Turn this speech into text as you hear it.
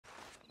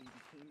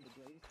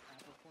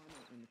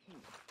in the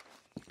kingdom.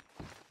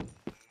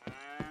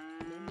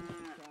 Then he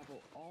used to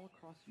travel all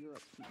across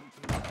Europe to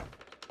eat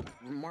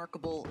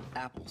remarkable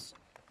apples.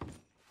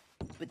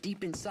 But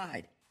deep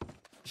inside,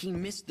 he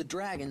missed the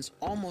dragons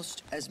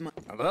almost as much.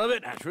 I love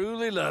it. I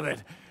truly love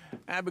it.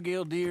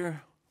 Abigail,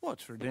 dear,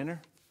 what's for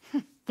dinner?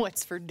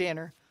 What's for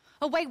dinner?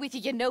 Away with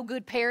you, you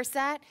no-good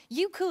parasite.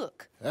 You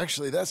cook.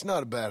 Actually, that's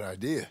not a bad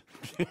idea.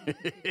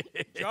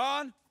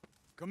 John,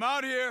 come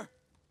out here.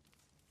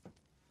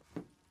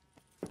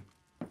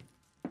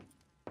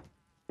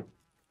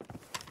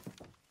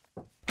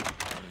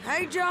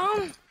 Hey,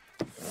 John.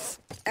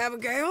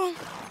 Abigail.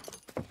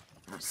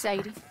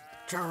 Sadie?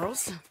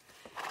 Charles.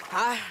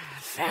 I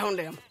found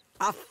him.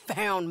 I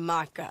found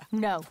Micah.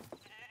 No.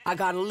 I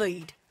got a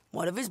lead.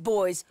 One of his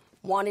boys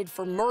wanted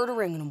for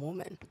murdering a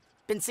woman.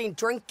 Been seen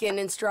drinking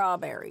in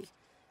Strawberry.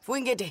 If we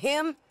can get to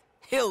him,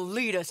 he'll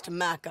lead us to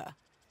Micah.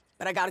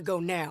 But I gotta go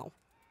now.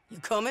 You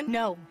coming?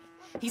 No.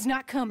 He's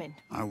not coming.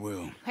 I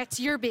will. That's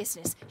your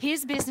business.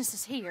 His business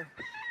is here.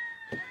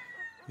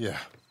 Yeah.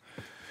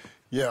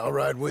 Yeah, I'll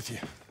ride with you.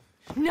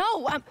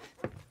 No,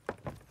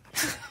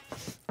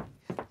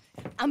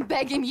 I'm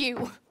begging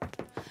you.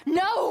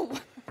 No!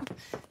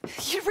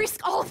 You'd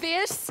risk all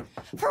this?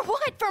 For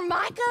what? For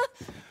Micah?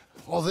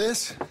 All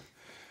this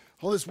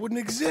wouldn't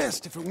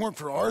exist if it weren't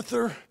for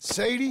Arthur,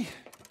 Sadie,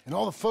 and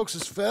all the folks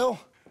as fell.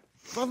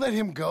 If I let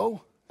him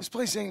go, this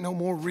place ain't no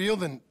more real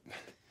than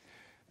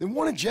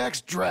one of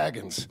Jack's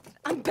dragons.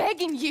 I'm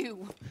begging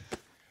you.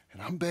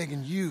 And I'm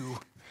begging you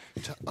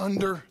to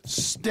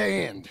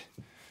understand.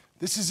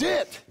 This is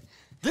it.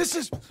 This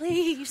is...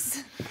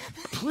 Please.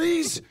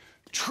 Please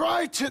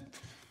try to...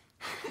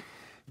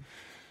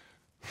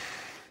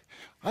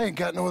 I ain't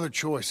got no other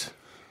choice.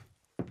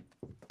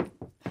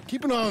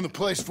 Keep an eye on the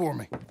place for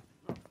me.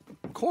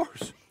 Of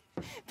course.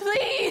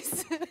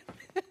 Please.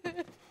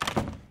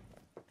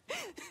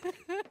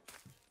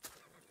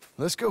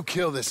 Let's go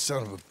kill this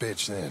son of a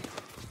bitch then.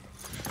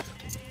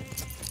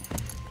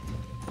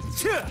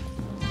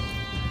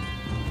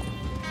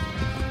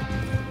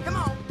 Come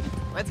on.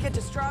 Let's get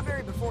to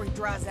Strawberry before he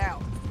dries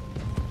out.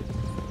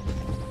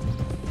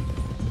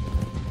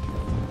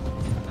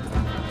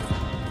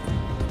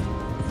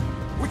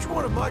 Which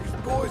one of Mike's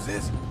boys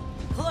is it?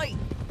 Clayton,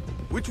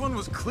 Which one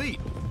was Cleet?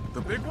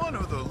 The big one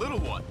or the little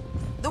one?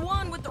 the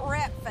one with the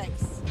rat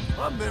face.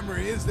 My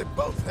memory is they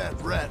both had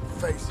rat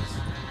faces.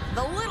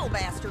 The little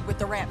bastard with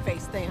the rat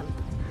face then.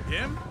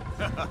 Him?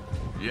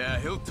 Yeah,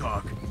 he'll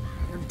talk.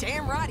 You're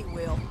damn right he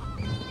will.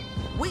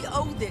 We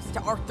owe this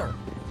to Arthur.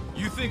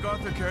 You think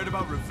Arthur cared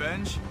about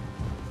revenge?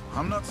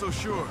 I'm not so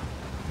sure.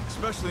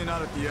 Especially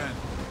not at the end.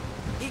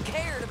 He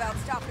cared about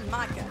stopping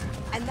Micah,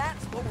 and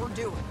that's what we're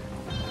doing.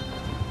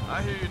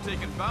 I hear you're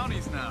taking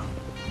bounties now.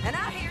 And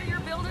I hear you're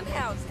building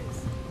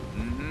houses.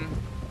 Mm-hmm.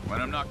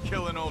 When I'm not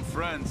killing old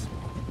friends.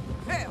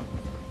 Hell,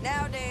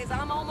 nowadays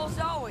I'm almost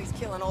always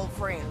killing old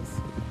friends.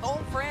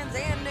 Old friends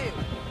and new.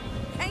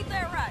 Ain't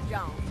that right,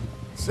 John?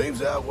 Seems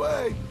that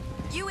way.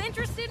 You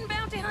interested in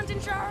bounty hunting,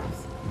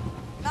 Charles?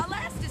 My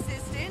last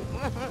assistant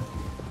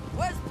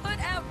was put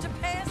out to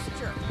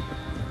pasture.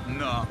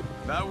 No,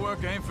 that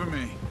work ain't for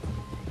me.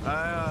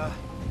 I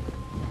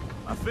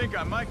think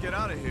I might get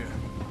out of here.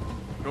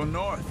 Go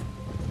north.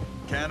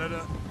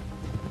 Canada.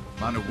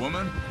 Find a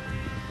woman.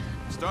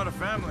 Start a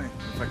family,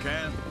 if I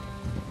can.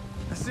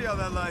 I see how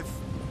that life...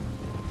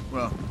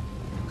 Well,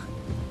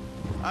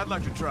 I'd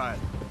like to try it.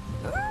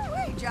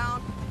 Ooh-wee,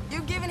 John.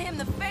 You've given him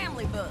the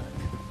family bug.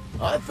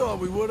 I thought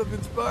we would have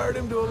inspired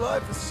him to a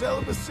life of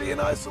celibacy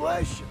and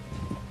isolation.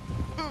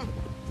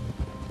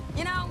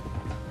 You know,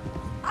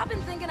 I've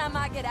been thinking I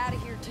might get out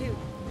of here, too.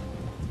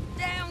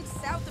 Down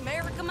South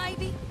America,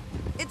 maybe?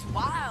 It's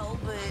wild,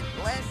 but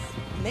less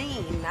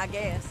mean, I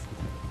guess.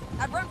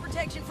 I'd run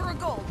protection for a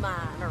gold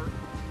mine, or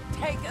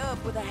take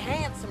up with a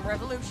handsome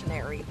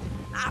revolutionary.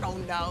 I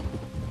don't know.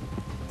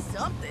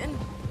 Something.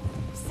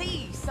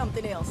 See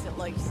something else, at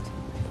least.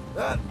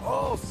 That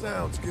all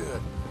sounds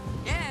good.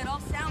 Yeah, it all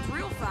sounds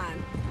real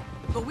fine.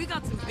 But we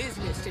got some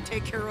business to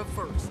take care of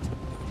first.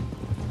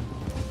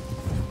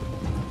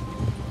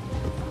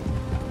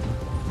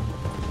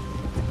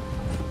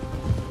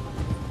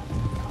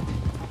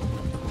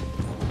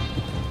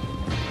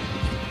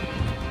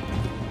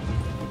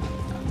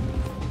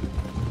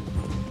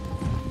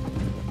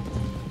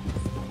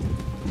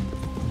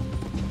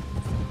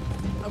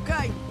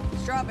 Okay,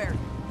 Strawberry,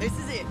 this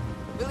is it.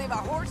 We leave our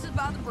horses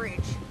by the bridge,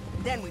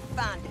 then we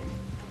find it.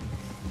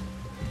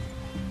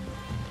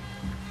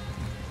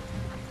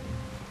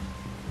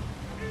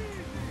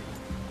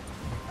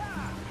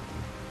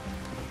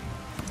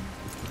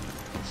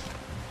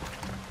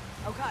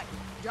 Okay,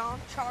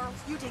 John, Charles,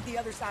 you take the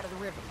other side of the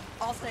river.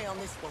 I'll stay on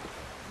this one.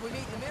 If we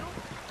meet in the middle,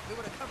 we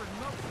would have covered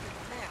most of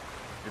the town.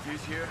 If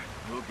he's here,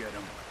 we'll get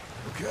him.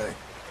 Okay,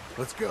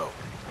 let's go.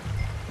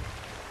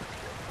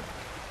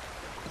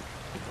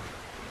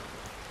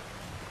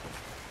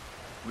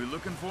 We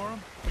looking for him?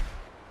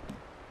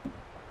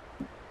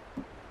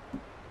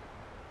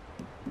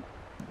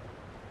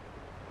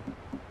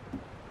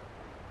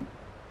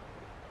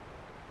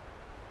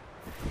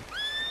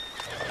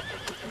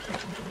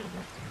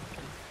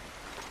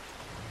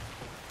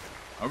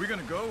 Are we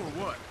gonna go or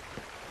what?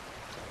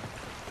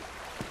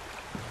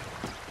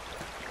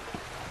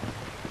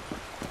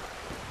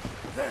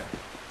 There.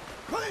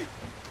 Cleet!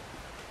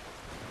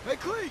 Hey,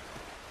 Cleet!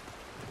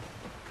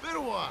 Been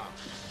a while.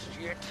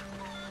 Shit.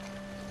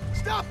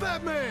 Stop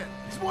that man!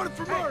 He's wanted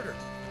for murder!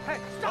 Hey,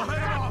 stop!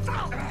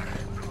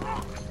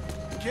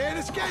 You can't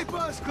escape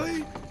us,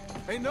 Cleet!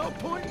 Ain't no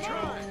point in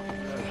trying.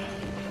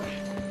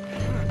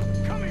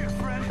 Come here,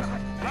 friend.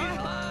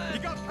 Huh? You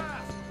got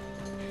past!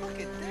 Look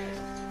at this.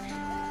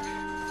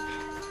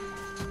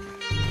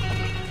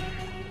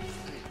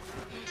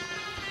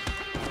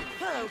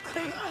 Hello,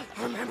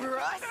 Cleo. Remember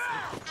us?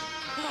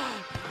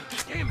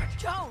 Damn it.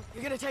 Joan,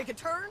 you gonna take a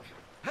turn?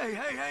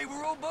 Hey,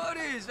 we're old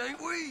buddies, ain't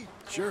we?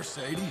 Sure,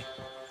 Sadie.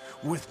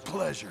 With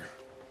pleasure.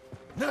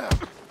 Now,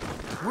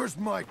 where's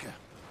Micah?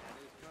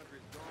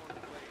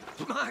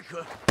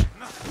 Micah.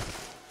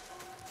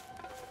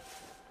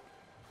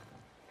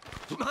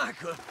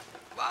 Micah,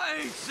 I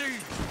ain't seen you.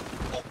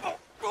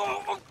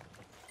 Oh.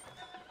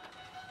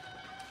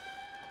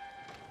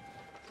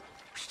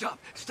 Stop.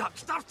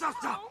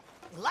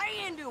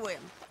 Lay into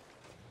him.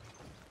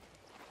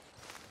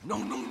 No.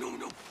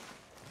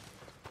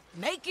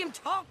 Make him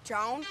talk,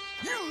 Joan.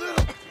 You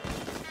little...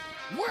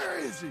 Where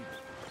is he?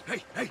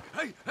 Hey.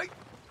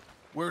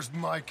 Where's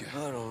Micah?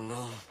 I don't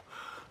know.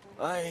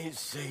 I ain't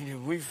seen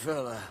him. We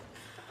fell out.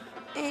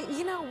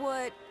 You know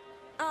what?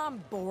 I'm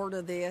bored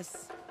of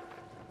this.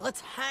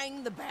 Let's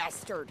hang the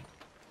bastard.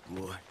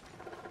 What?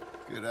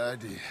 Good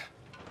idea.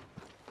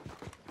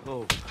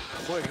 Oh,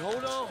 wait,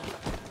 hold on.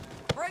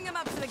 Bring him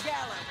up to the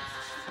gallows.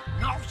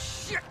 No,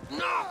 shit,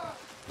 no!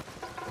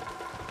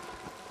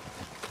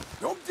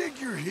 Don't dig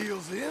your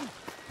heels in.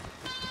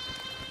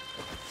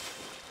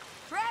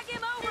 Drag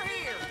him over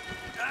here.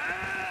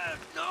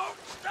 No,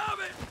 stop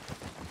it!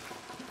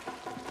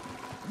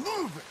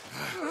 Move it!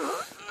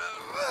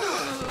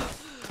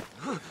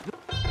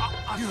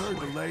 You heard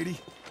the lady.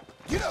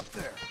 Get up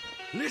there.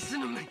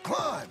 Listen to me.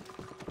 Climb.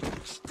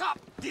 Stop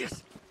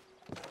this.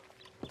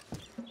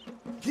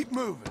 Keep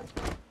moving.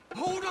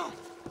 Hold on.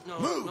 No,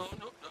 Move.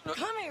 no.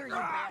 Come here, you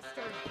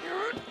bastard.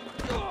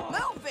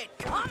 Move it.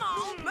 Come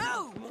on,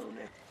 move.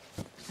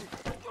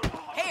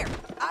 Here,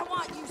 I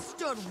want you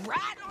stood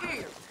right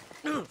here.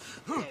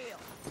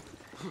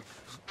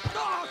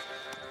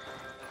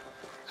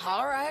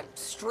 All right,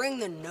 string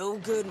the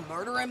no-good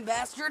murdering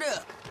bastard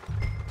up.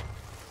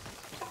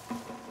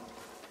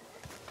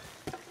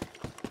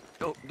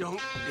 Don't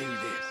do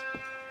this.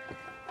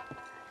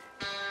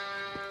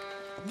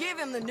 Give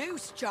him the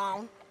noose,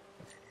 John.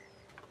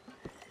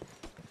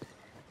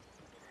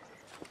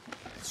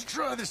 Let's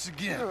try this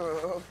again.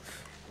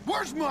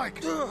 Where's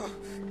Mike? No.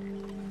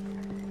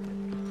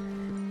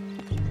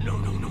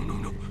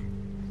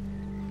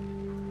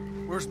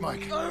 Where's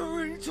Mike? I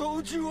already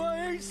told you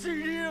I ain't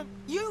seen him.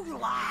 You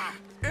lie.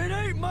 It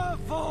ain't my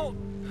fault.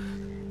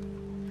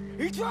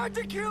 He tried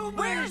to kill me.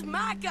 Where's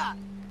Micah?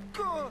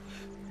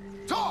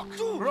 Talk,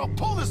 or I'll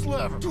pull this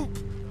lever.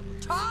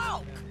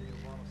 Talk.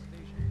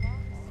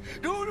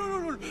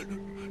 No.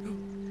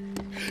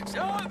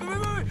 Stop.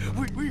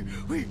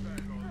 Wait.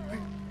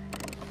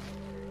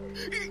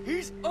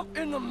 He's up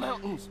in the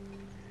mountains.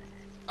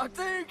 I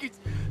think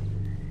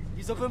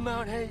he's up in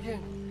Mount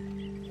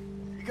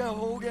Hagen. He got a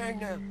whole gang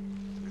now.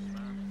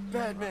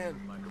 Bad man.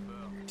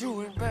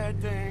 Doing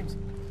bad things.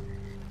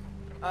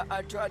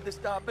 I tried to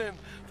stop him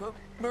from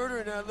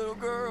murdering that little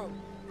girl.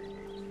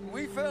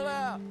 We fell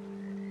out.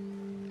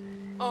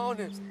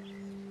 Honest.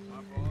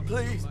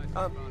 Please,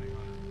 I'm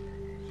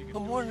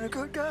one of the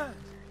good guys.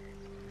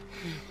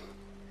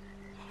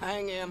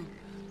 Hang him.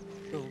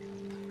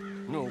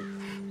 No.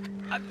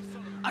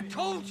 I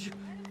told you.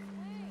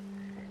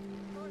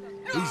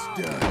 He's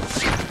done.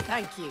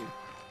 Thank you.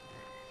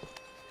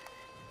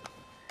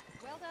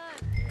 Well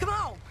done. Come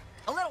on.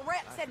 A little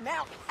rep said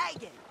Mount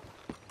Hagen.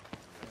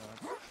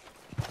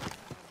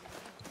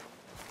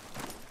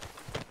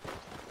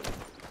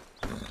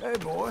 Hey,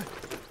 boy.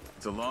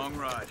 It's a long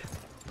ride.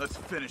 Let's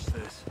finish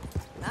this.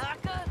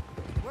 Micah,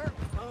 we're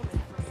coming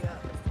for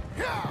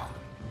you. Yeah!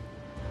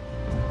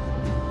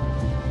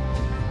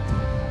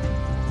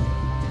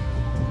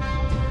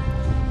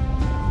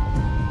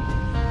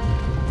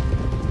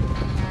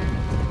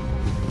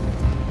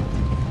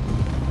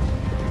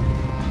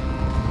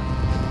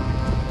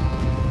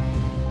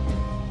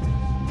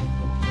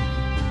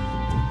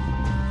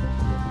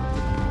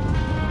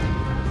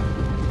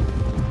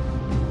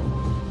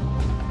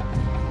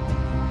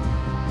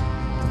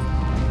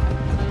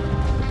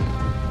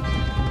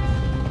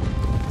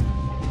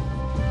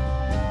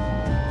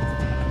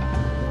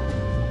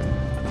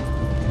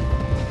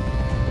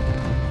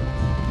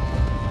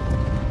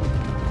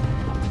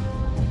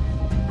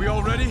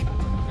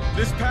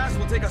 This pass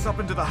will take us up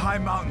into the high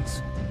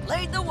mountains.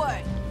 Lead the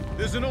way.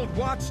 There's an old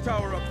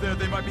watchtower up there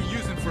they might be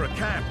using for a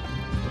camp.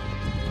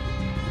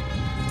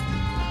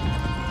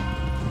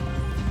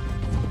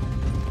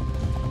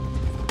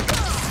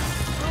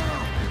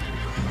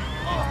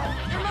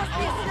 There must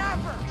be a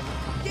sniper.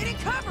 Get in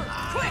cover,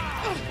 quick.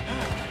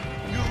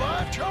 You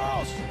alive,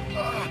 Charles?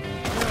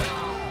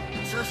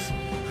 Just,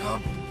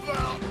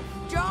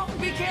 John,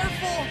 be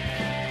careful!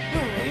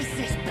 Where is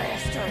this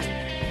bastard?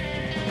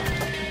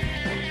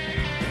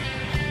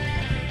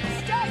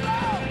 Stay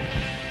low!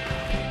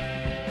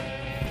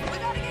 We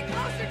gotta get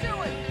closer to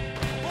him!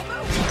 We'll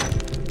move!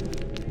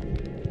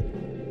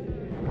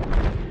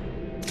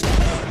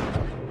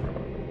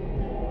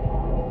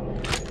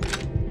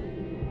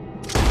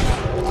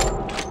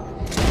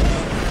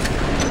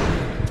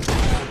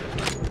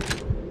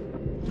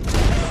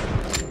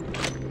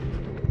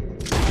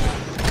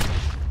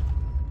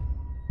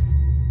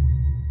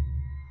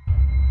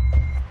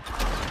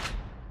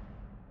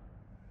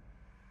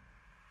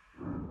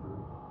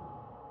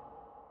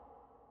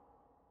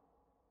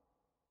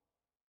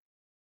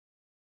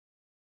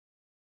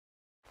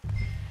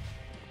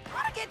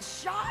 Get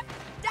shot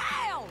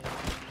down!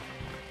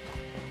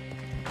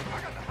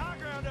 I got the high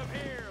ground up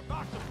here. A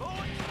box of bullets,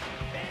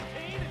 a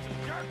canteen, and some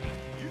jerky.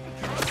 You can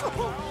trust me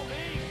by all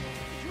means.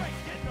 But you ain't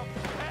getting up the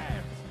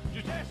paths.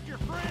 Just ask your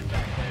friend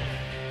back there.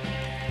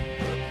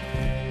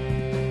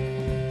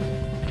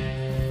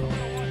 I'm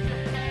gonna watch your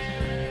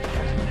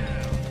bastard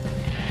ass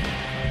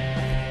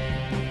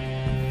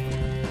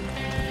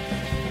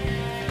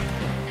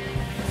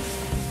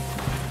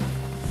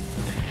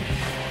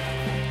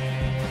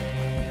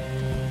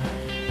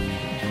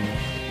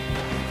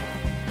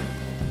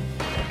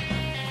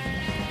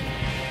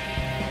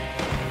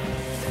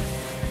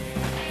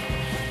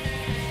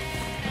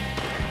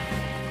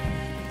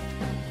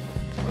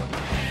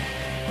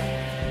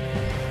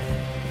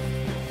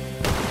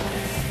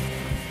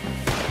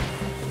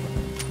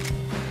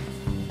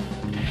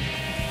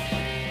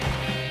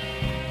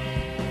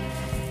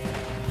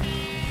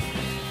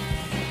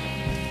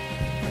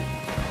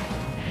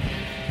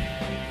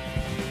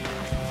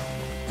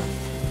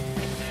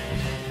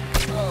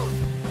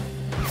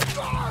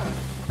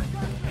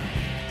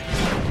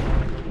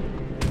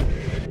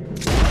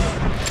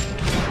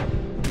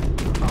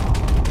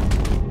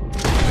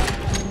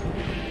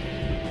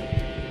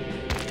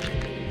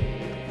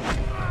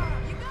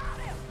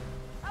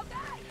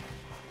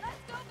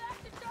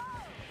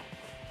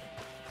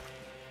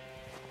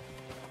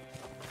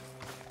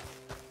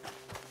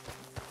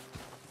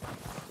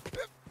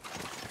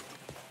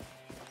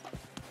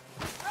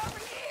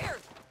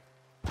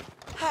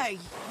Hey,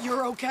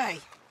 you're okay.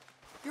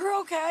 You're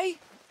okay.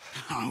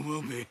 I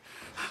will be.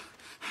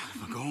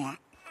 Go on.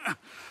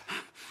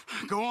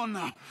 Go on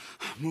now.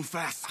 Move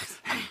fast.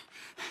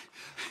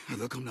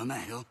 They'll come down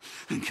that hill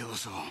and kill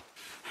us all.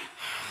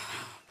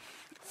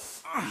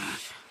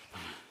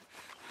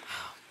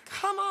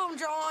 Come on,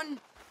 John.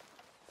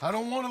 I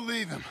don't want to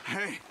leave him.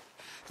 Hey,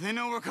 they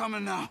know we're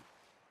coming now.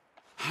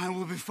 I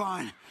will be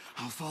fine.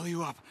 I'll follow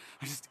you up.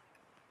 I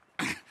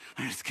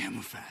just can't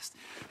move fast.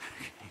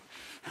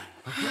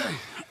 Okay.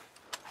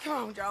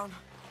 Come on, John.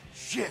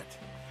 Shit.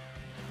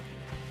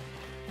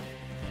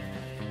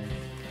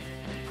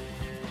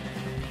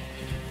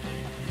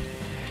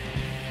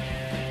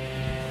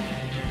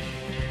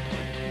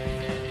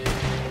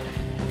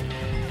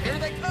 Here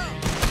they come.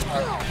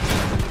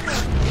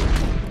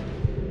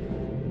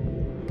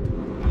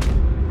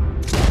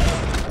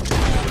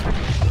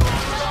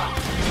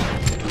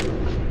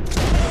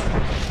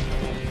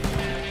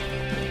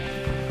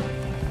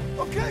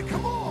 Okay,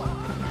 come on.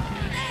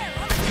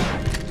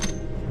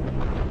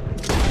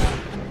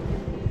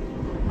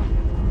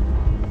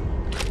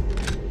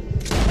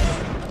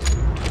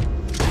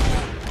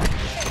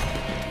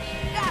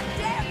 God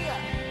damn you!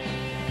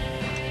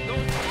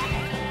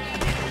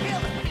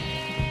 Kill him.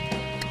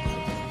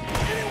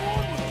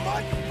 Anyone with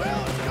Micah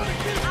Bell is gonna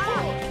get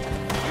fucked.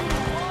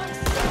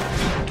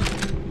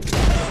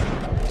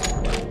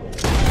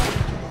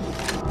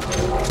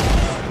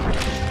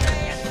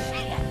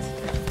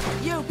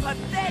 You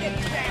pathetic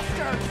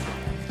bastards!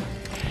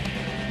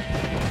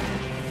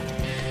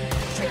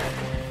 Shit!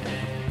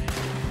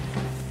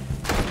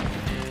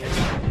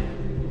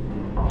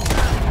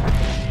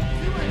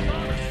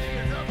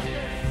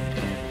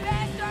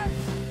 Bastards!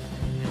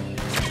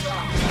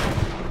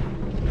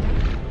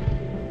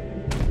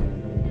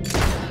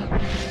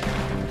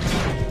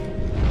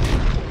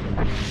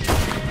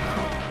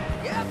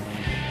 Yep,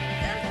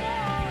 there's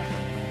more!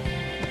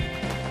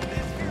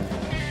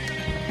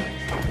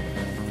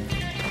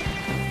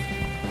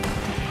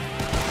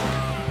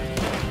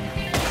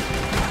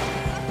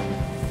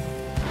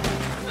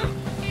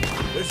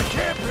 There's a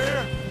camp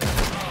here.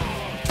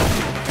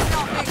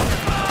 Not big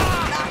enough.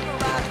 Knock her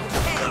out with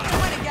 10,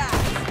 20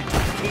 guys.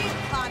 Keep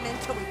climbing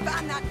till we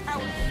find that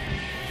tower.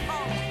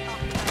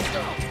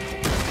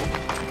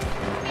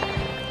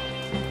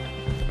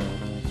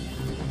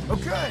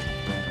 Okay.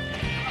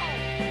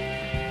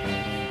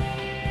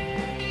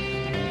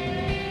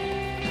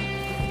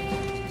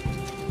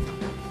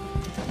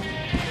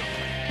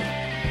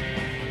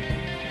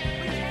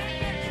 We can't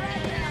get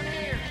trapped down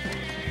here.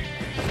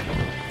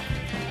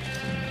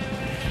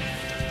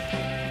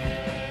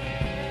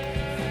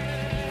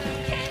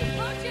 Keep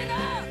pushing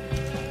up!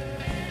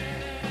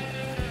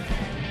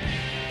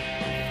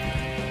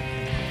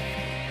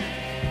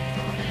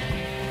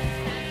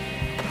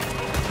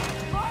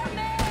 More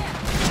men!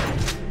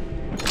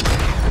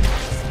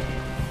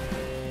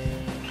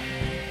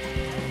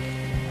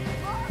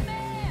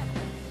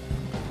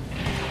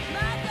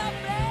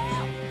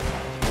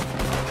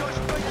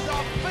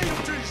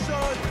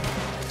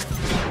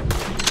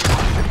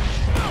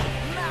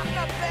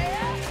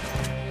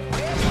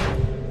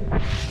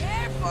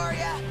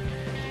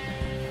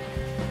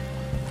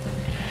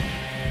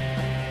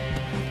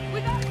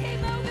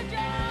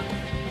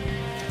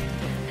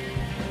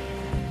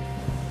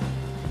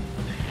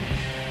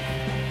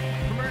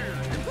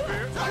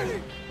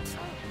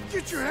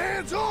 Get your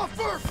hands off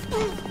her!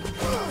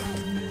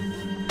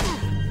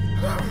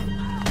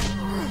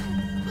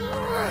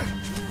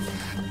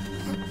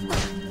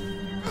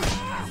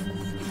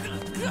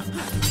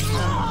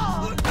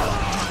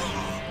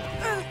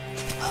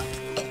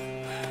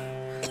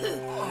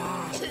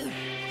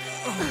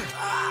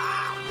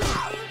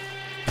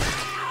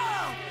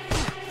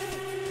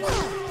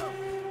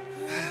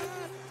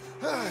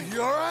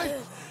 You all right?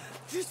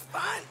 Just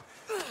fine.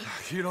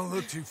 You don't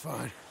look too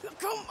fine.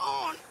 Come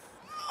on.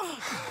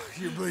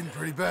 You're bleeding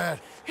pretty bad.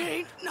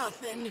 Ain't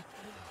nothing.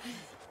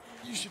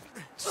 You should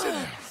sit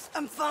down.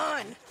 I'm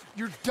fine.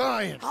 You're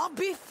dying. I'll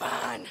be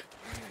fine.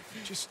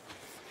 Just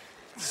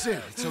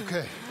sit. It's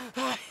okay.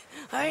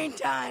 I ain't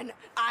dying.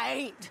 I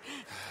ain't.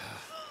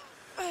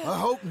 I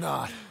hope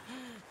not.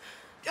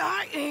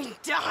 I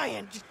ain't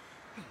dying. Just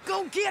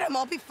go get him.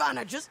 I'll be fine.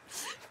 I just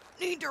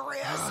need to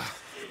rest.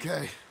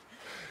 Okay.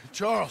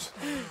 Charles,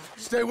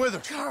 stay with her.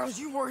 Charles,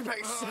 you worry about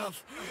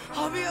yourself.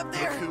 I'll be up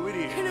there Who it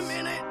is. in a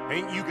minute.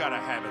 Ain't you got a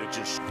habit of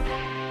just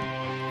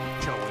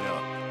showing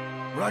up?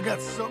 But I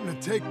got something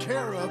to take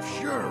care of,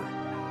 sure.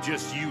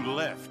 Just you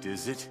left,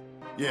 is it?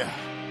 Yeah.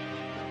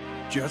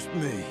 Just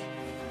me.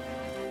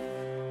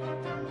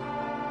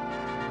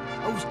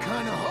 I was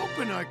kind of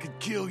hoping I could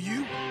kill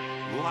you.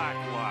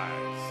 Likewise.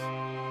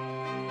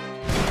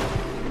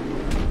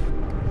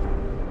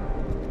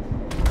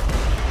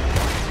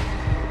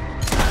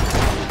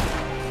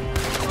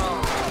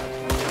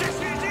 This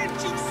is it,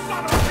 you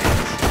son of a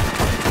bitch!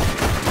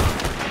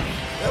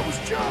 That was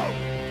Joe.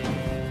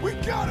 We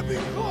gotta be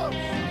close.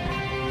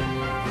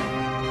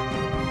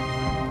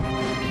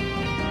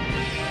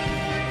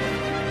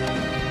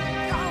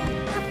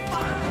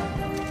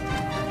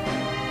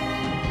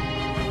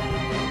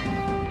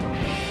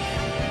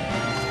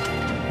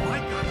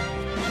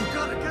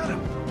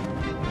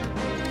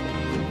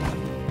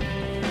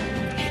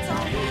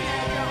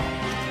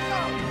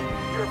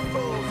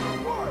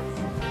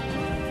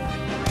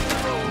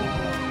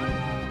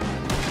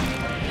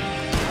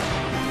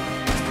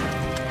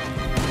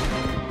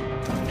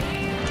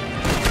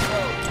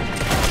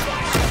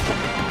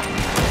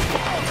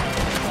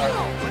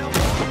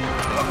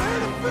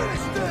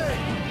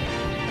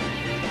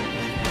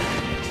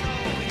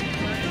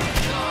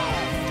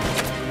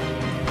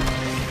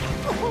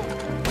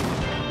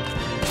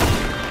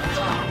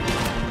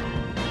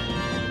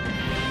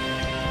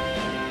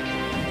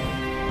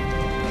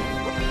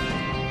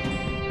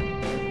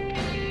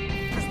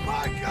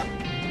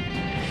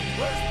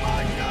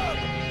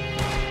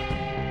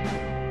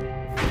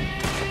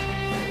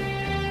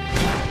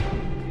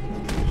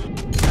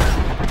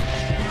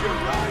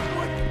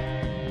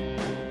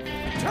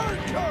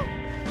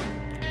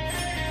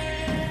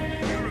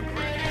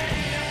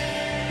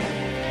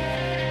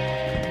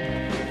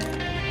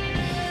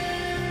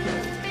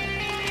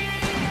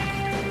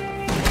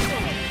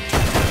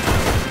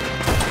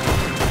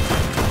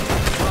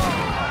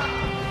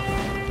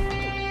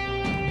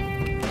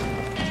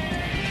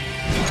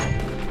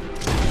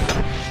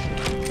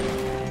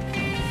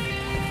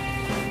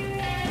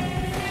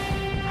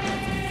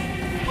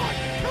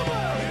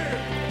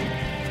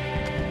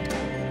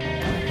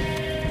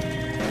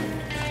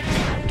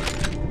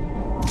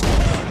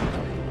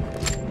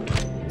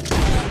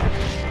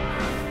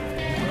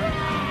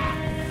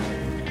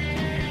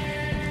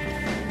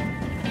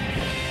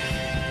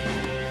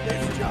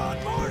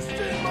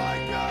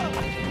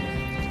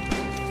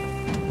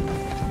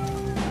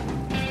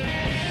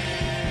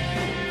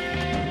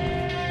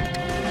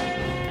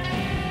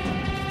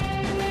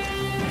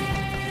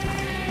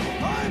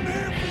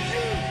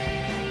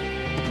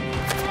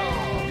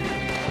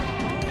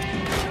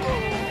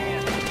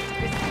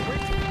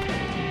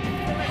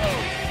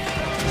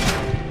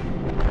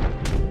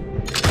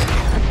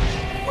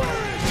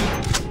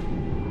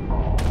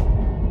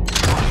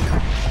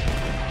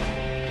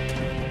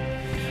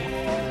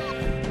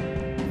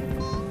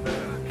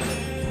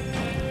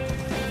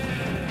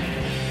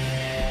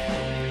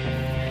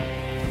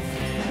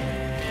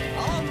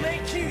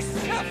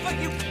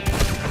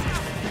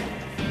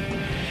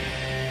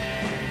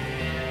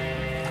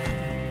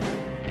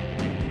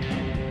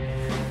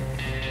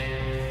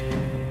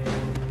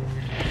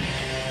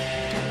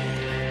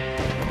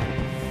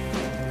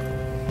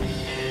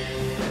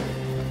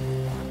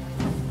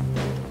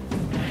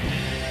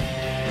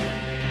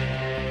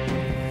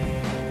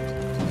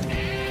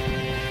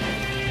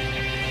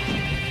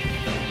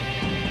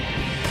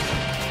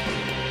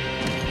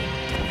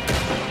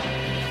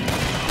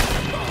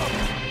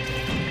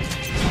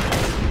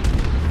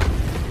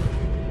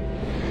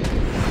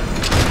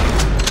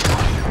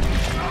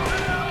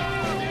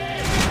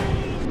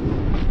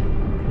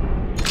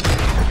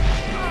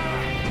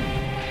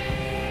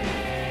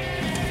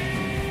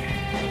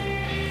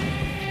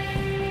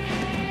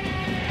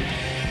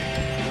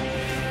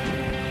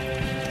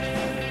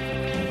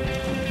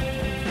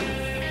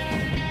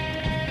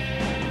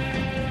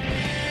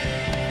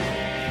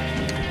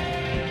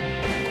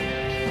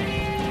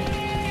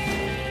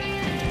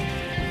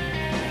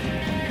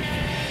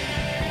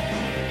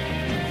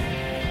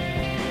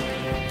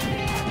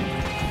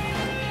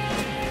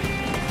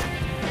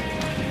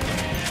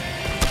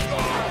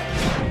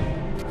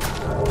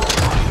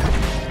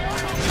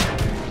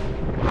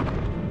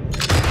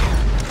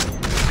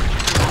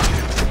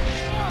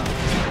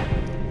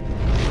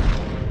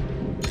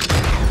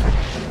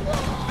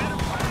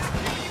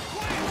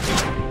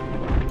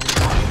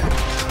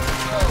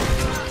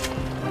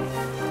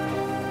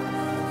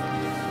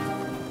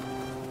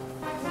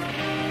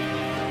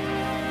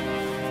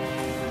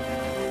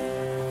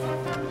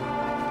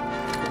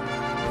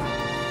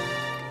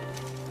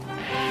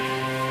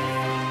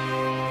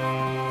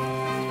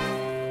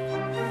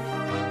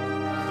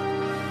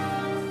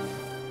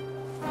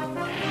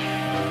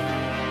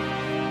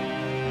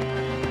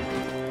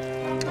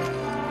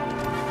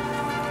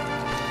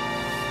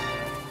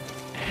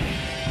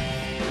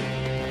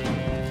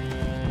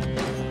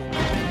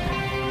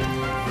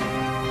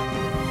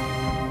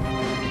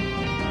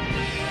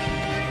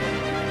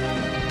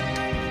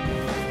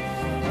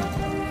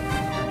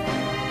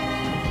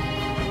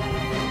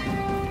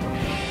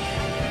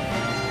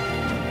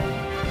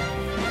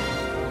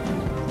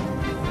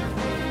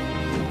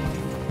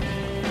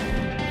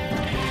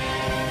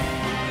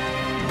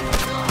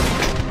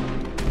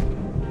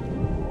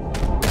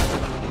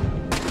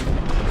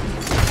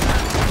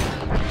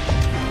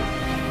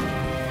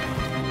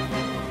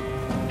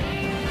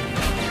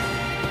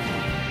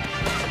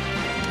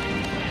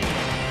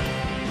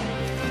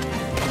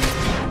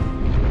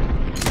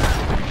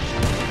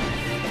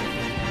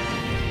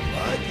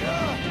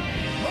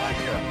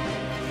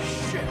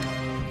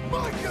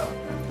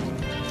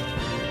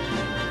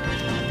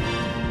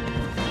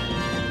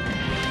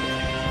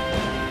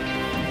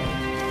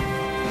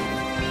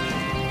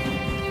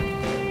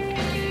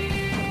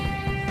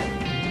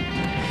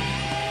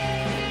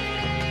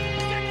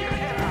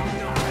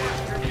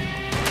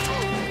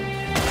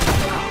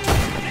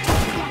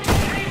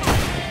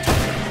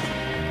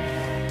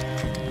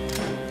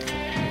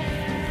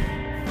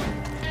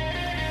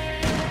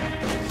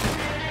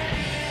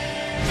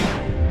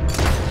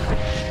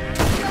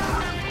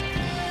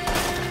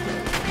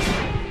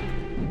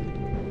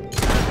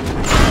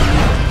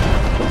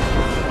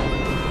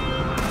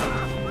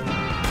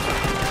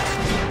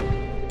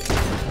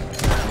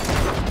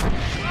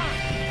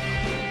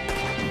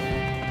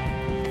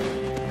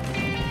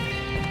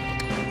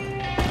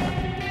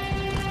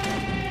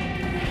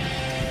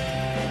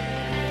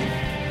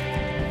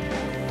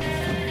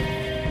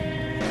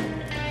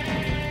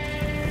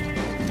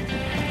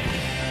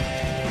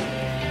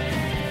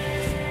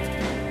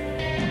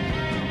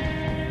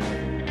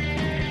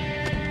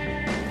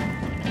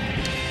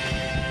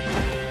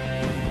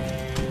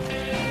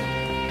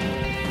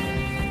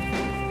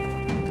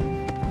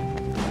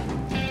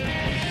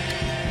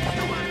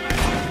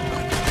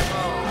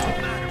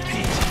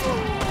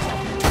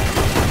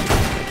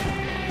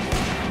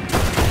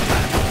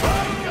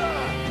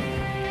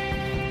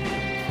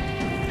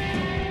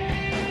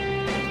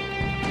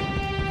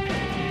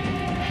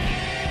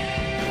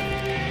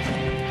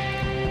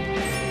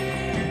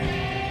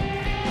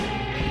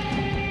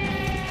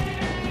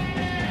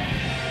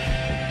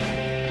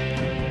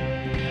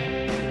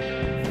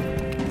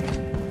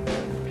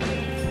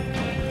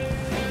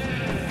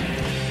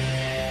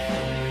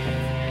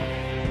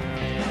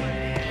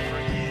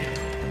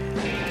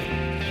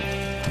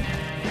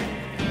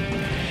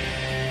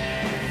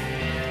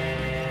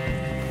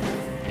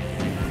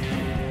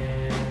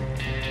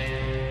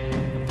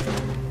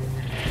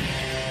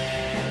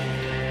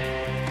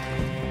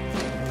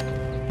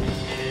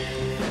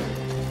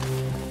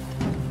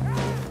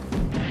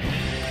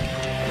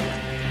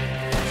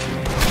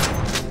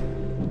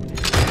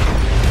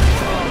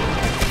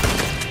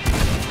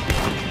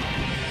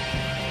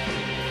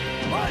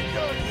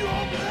 Micah, you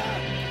over there?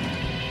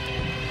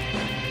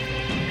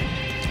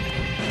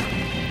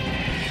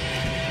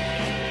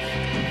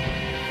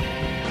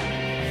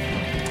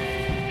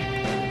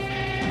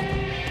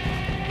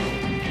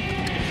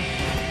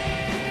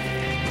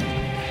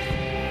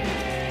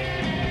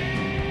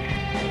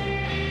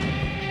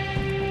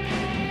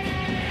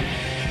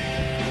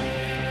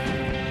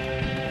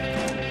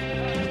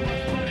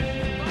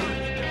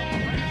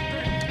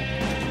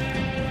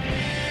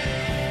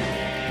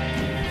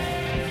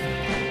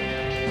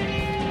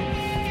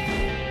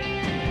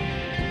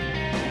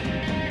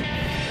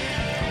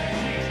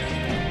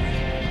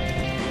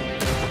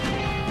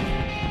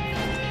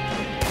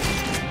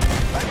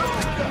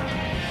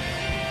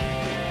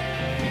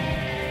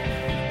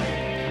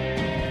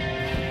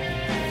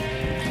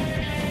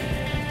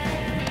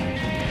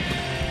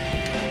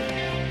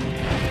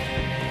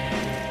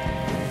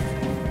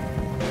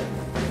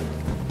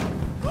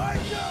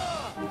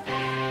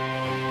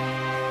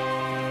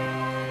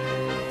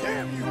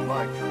 Damn you,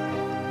 Micah!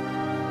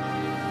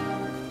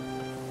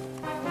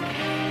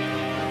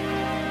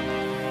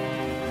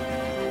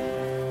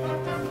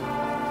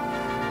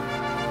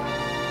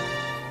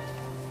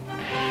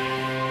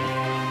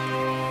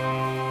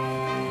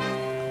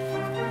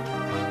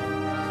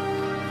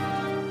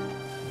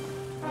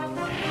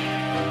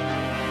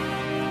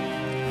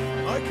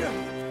 Micah,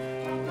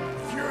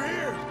 if you're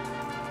here,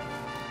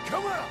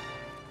 come out!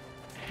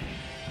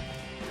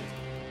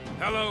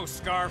 Hello,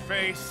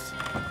 Scarface.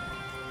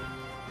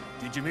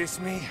 Did you miss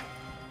me?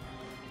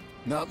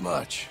 Not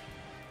much.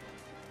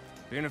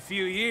 Been a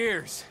few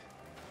years.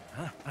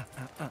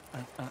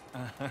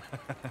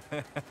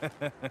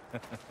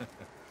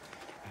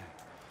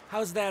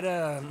 How's that,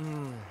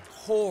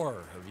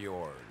 whore of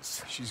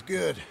yours? She's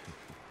good.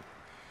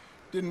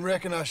 Didn't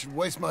reckon I should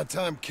waste my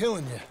time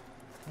killing you.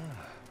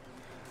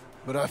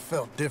 But I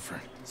felt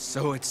different.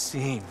 So it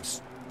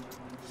seems.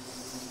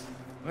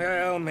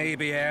 Well,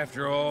 maybe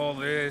after all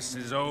this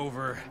is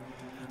over,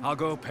 I'll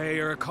go pay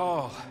her a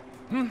call.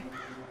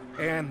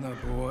 And the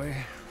boy.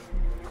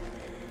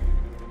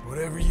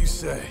 Whatever you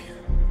say.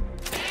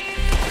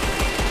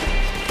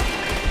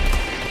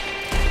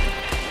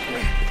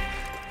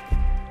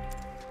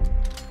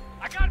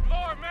 I got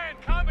more men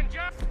coming,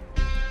 Jeff.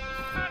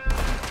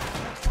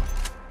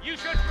 You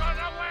should run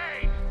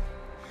away.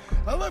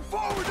 I look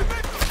forward to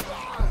making...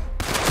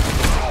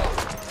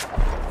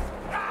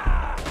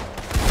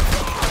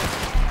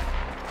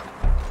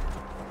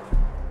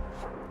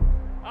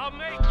 I'll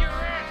make you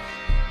rich.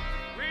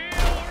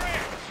 Real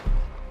rich.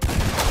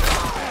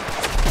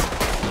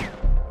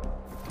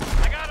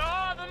 I got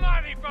all the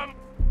money from...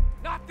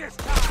 Not this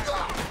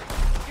time.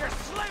 You're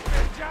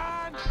slipping,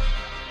 John.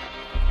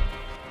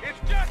 It's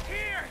just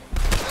here.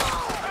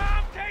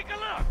 Come take a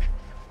look.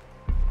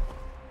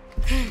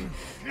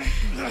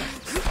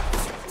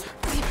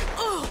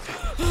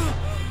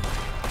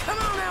 Come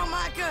on now,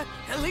 Micah.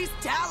 At least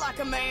die like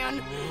a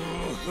man.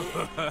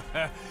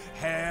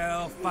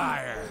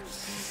 Hellfire.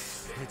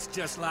 It's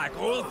just like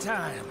old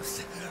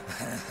times.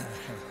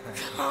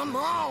 Come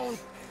on.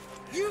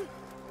 You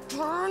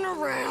turn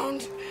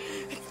around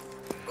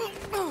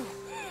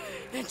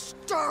and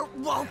start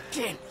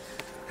walking.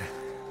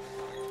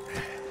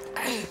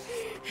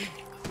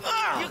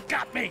 You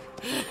got me.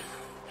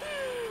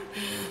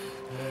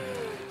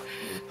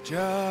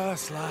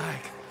 Just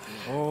like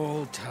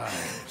old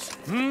times.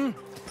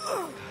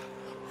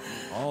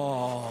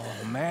 All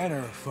manner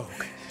of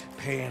folk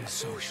paying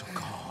social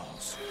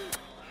calls.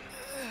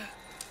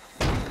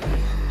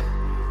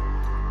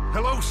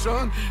 Hello,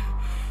 son.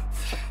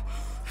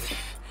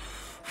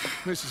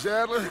 Mrs.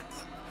 Adler.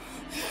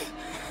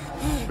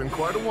 It's been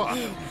quite a while.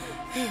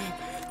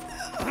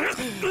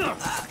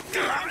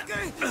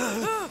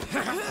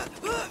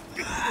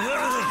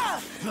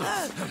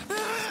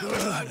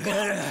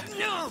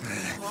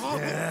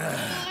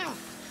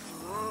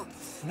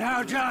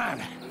 Now,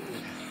 John.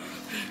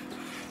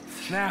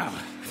 Now.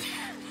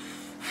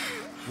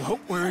 What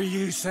were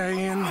you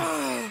saying?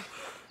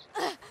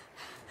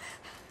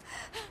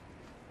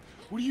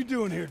 What are you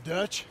doing here,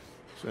 Dutch?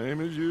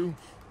 Same as you,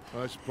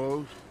 I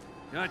suppose.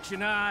 Dutch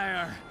and I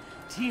are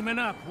teaming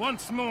up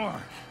once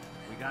more.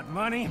 We got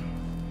money.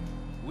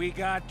 We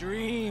got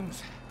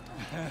dreams.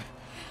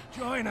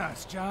 Join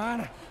us,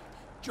 John.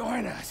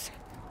 Join us.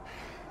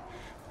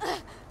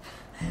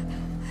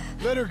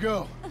 Let her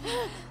go.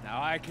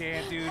 Now, I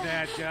can't do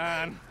that,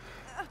 John.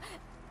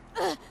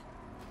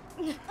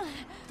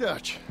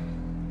 Dutch.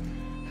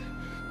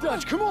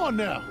 Dutch, come on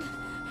now.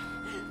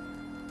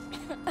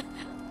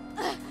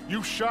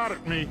 You shot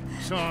at me,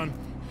 son.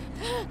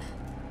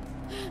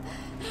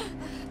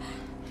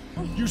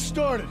 You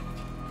started.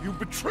 You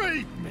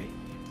betrayed me.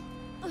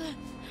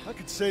 I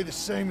could say the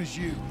same as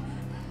you.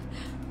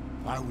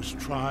 I was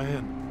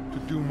trying to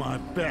do my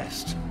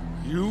best.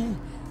 You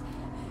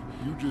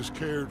just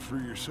cared for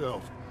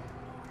yourself.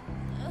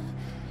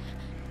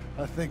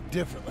 I think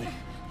differently.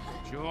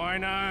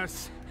 Join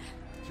us.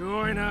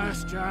 Join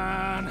us,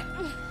 John.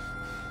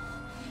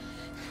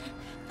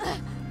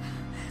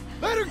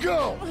 Let her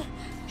go!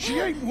 She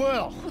ain't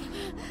well.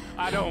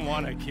 I don't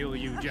want to kill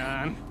you,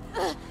 John.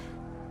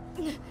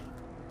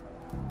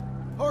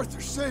 Arthur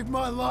saved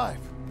my life.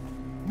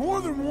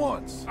 More than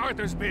once.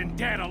 Arthur's been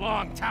dead a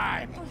long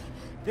time.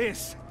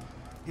 This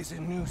is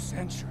a new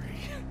century.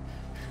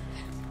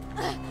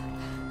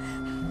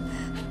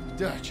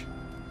 Dutch.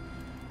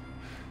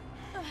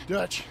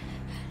 Dutch.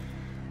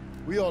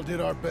 We all did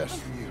our best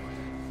for you.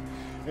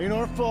 Ain't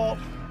our fault.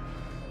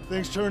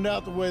 Things turned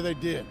out the way they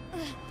did.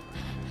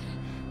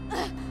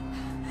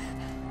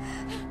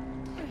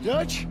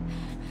 Dutch,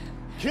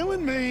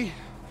 killing me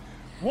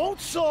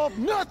won't solve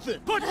nothing.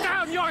 Put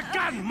down your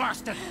gun,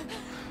 Marston!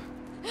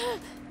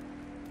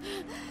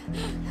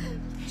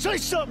 Say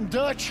something,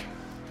 Dutch.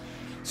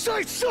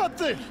 Say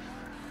something!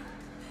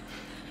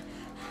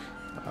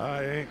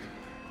 I ain't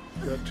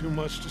got too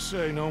much to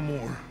say no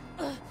more.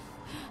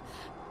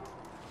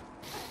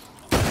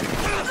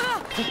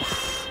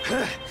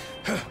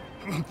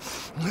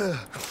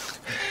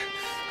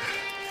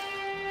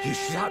 You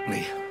shot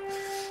me.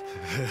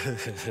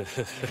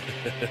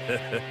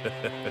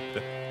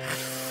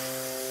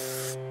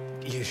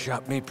 You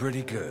shot me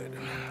pretty good.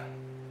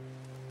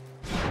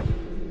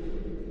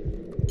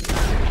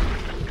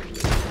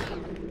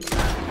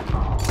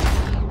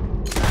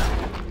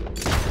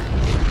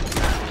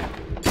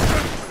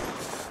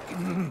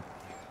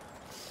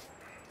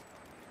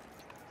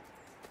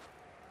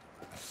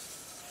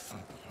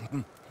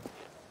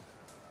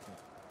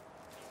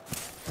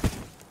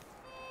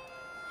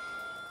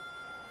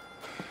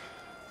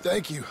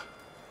 Thank you.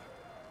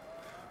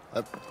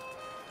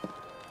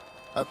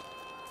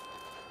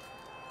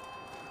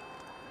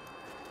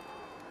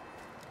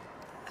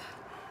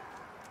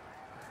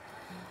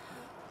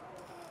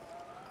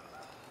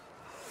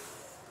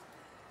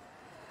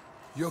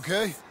 You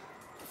okay?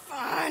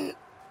 Fine.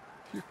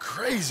 You're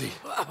crazy.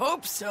 I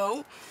hope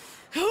so.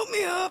 Help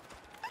me up.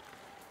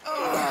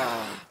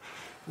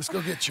 Let's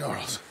go get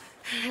Charles.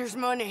 There's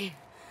money.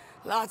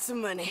 Lots of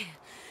money.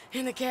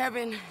 In the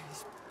cabin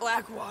is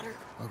Blackwater.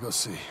 I'll go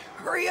see.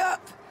 Hurry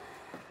up.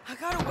 I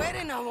got a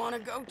wedding I want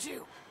to go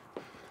to.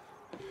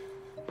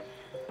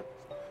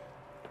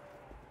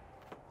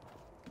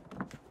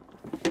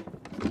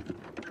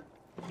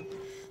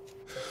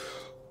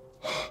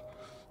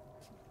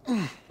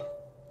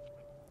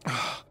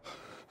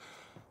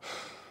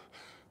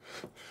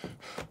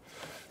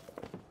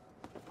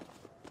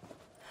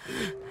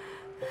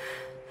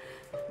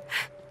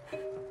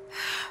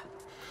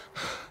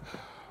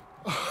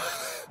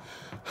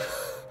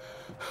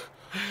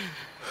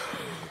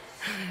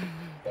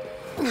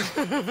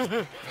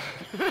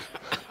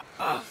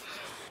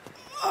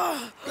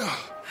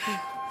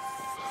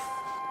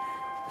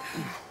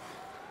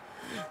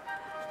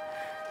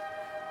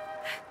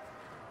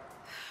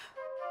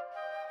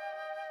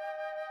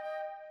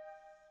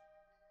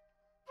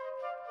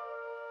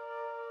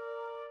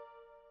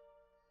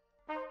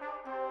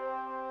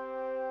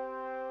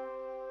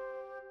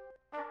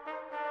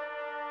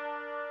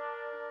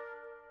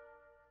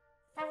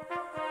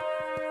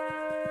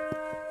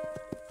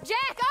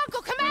 Jack,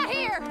 Uncle, come out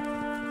here!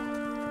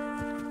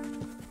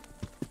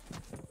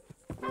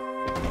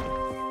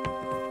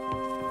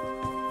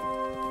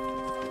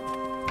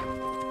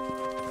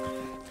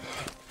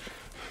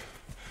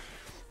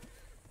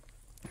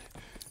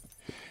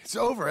 It's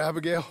over,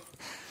 Abigail.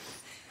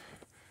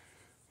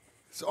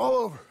 It's all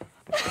over.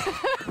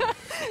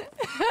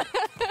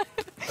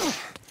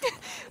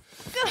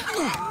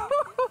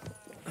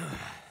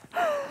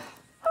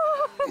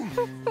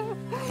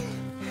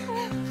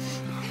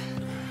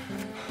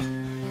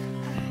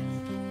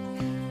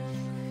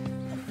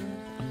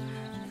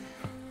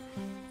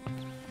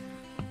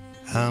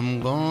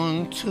 I'm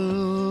going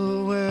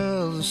to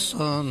where the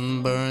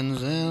sun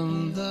burns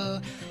and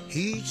the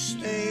heat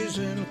stays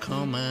and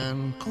come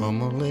and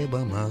lay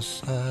by my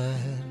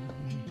side.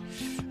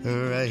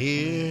 Right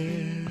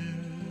here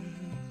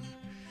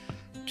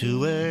to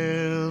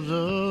where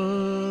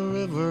the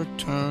river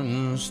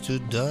turns to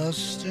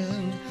dust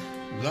and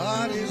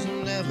bodies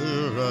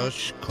never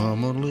rush.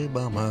 Come and lay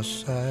by my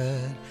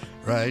side.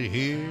 Right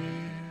here.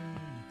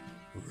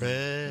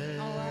 Red,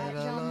 All right,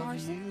 John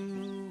Marston.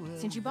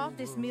 Since you bought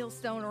this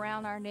millstone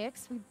around our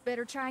necks, we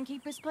better try and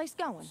keep this place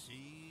going.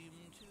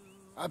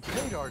 I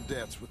paid our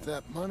debts with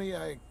that money.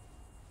 I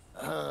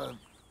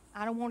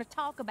don't want to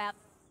talk about...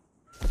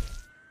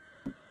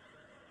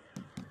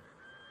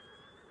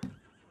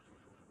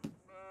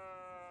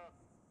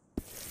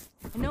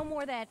 No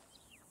more of that.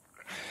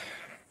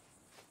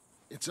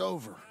 It's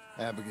over,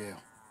 Abigail.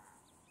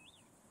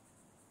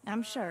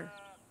 I'm sure.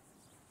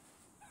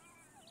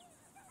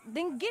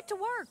 Then get to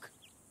work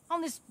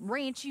on this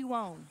ranch you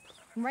own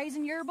and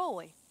raising your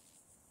boy.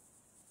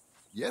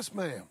 Yes,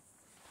 ma'am.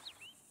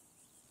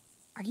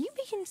 Are you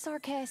being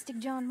sarcastic,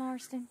 John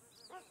Marston?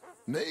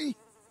 Me?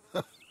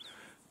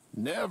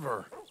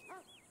 Never.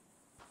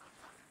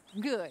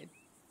 Good.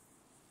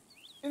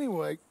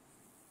 Anyway,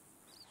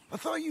 I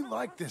thought you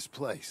liked this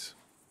place.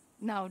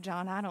 No,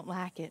 John, I don't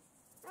like it.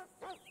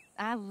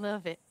 I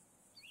love it.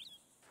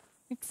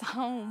 It's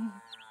home.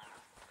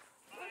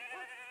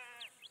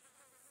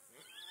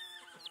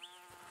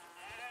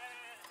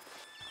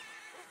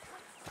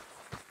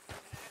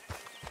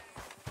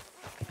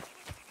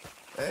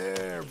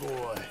 There,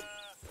 boy.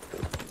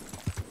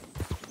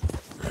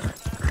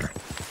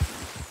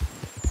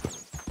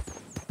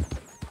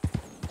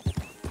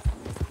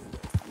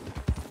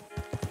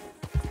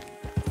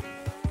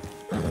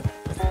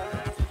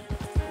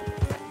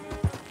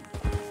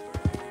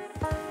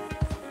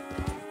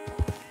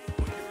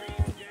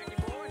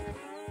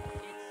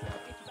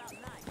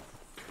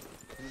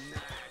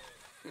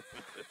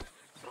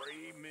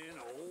 Brave men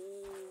of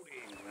old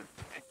England.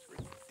 That's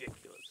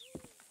ridiculous.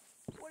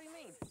 What do you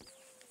mean?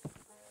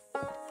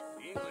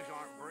 The English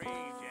aren't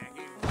brave,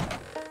 Jackie.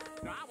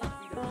 Now, I want to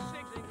be the 6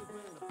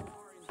 Englishmen in the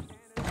bar in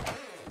Canada.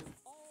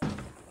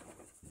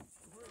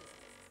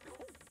 And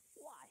all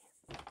why?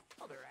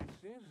 Oh, their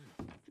accents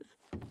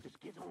just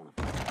gets on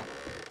a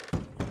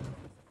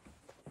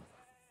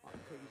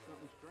I'll tell you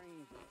something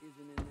strange that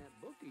isn't in that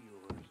book of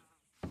yours.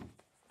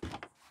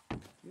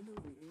 You know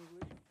the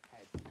English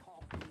had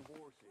talking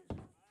horses.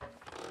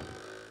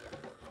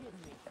 You're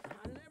kidding me.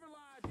 I never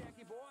lied,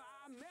 Jackie boy.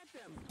 I met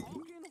them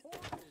talking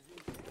horses in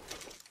Canada.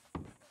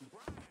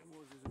 Brian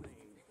was his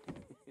name.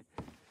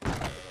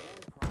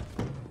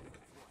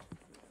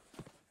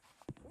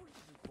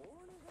 Horses is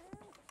boring as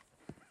hell.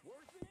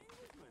 Worse than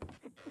Englishmen.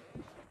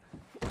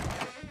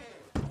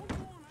 Hold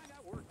on, I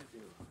got work to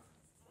do.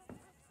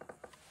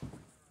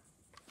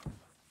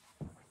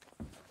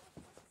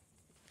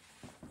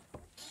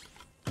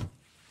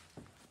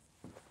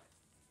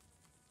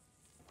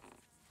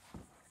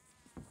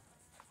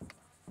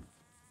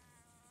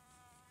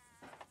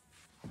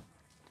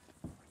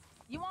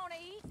 You want to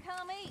eat?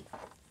 Come eat.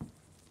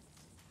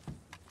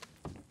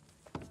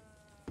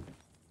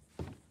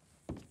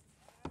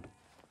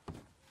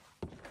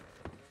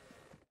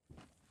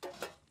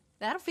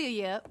 That'll fill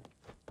you up.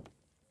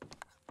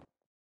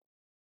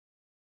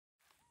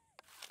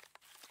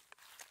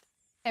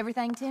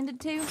 Everything tended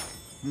to?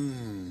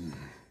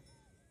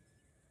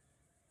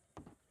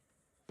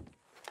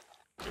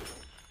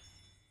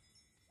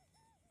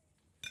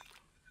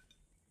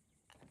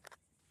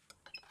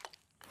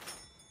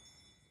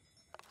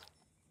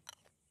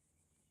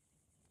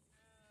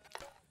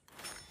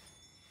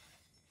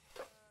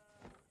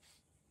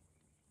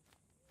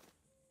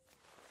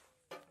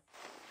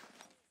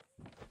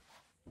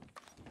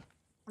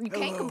 You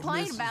can't Hello,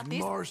 complain Mrs. about this.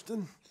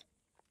 Marston.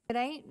 It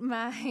ain't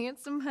my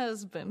handsome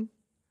husband.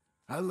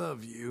 I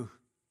love you.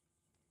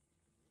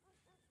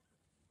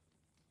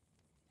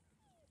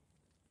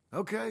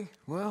 Okay,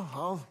 well,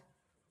 I'll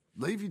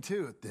leave you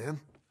to it then.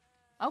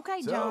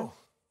 Okay, So, John.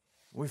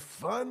 we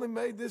finally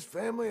made this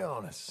family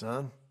honest,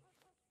 son.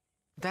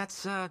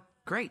 That's,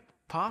 great,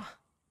 Pa.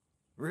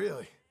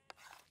 Really.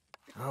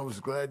 I was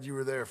glad you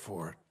were there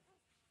for it.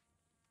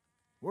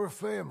 We're a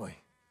family.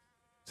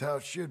 It's how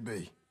it should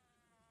be.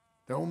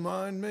 Don't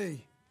mind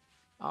me.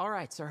 All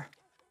right, sir.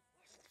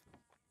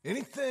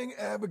 Anything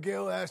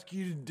Abigail asks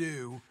you to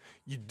do,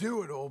 you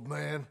do it, old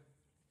man.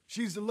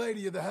 She's the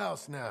lady of the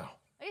house now.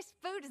 This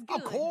food is good.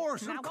 Of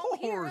course, and of I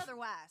won't hear course.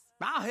 otherwise.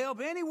 I'll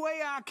help any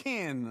way I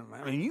can.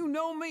 I mean, you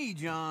know me,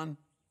 John.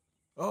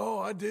 Oh,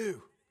 I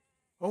do.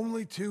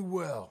 Only too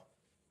well.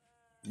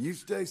 You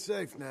stay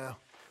safe now.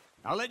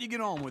 I'll let you get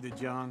on with it,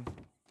 John.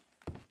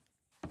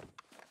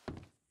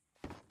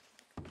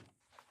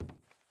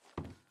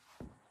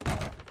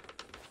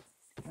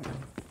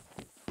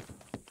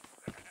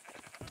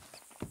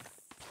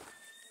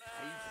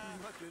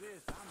 Much of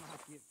this, I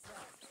might get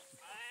fat.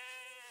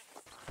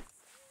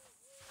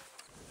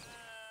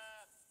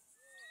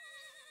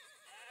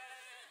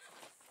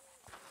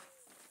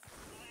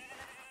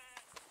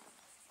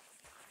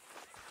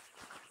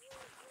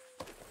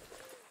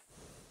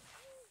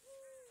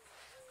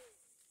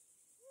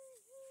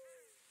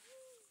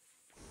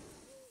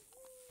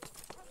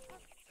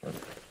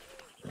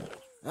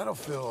 That'll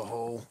fill a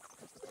hole.